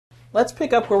let's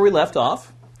pick up where we left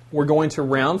off. We're going to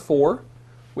round 4.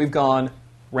 We've gone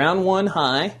round 1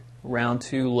 high, round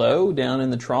 2 low, down in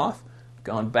the trough,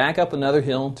 gone back up another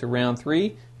hill to round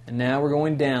 3, and now we're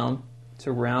going down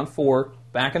to round 4,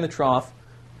 back in the trough,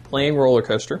 playing roller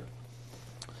coaster.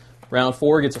 Round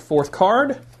 4 gets a 4th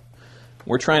card.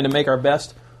 We're trying to make our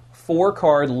best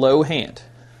 4-card low hand.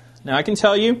 Now I can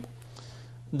tell you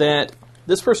that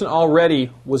this person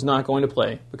already was not going to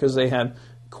play because they had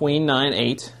Queen 9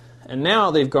 8, and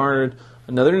now they've garnered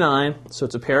another 9, so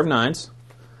it's a pair of 9s.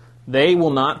 They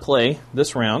will not play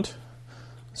this round,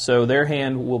 so their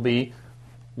hand will be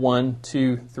 1,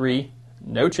 2, 3,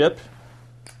 no chip.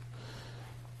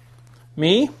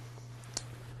 Me,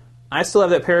 I still have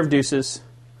that pair of deuces.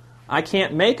 I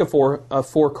can't make a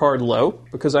 4-card low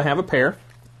because I have a pair,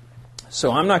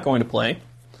 so I'm not going to play.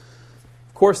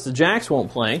 Of course, the jacks won't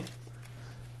play,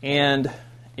 and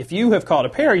if you have called a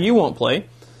pair, you won't play,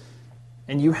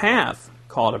 and you have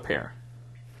called a pair.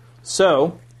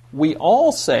 So we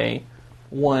all say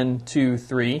 1, 2,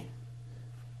 3,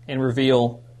 and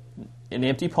reveal an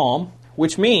empty palm,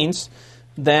 which means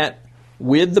that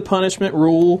with the punishment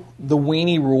rule, the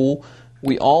weenie rule,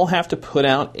 we all have to put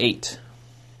out 8.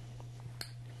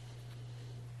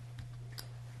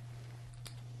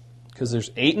 Because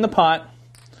there's 8 in the pot.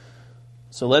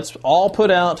 So let's all put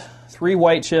out 3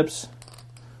 white chips,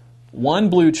 1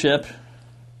 blue chip,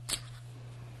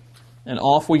 and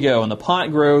off we go. And the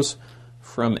pot grows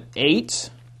from 8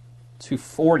 to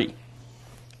 40.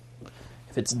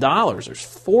 If it's dollars, there's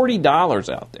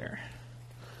 $40 out there.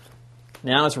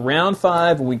 Now it's round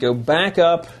 5, and we go back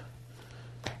up,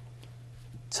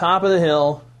 top of the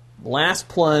hill, last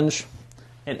plunge,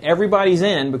 and everybody's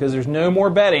in because there's no more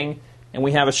betting, and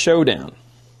we have a showdown.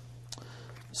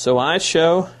 So I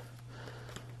show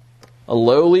a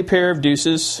lowly pair of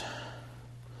deuces.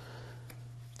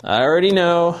 I already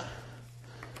know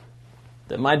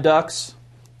that my ducks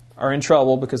are in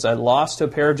trouble because I lost to a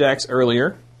pair of jacks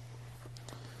earlier.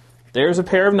 There's a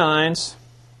pair of 9s.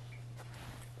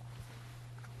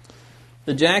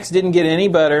 The jacks didn't get any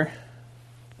better,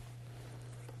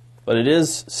 but it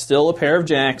is still a pair of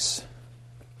jacks.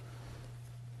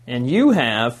 And you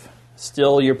have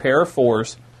still your pair of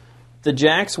 4s. The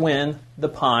jacks win the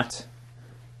pot,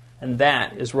 and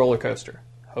that is roller coaster.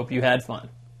 Hope you had fun.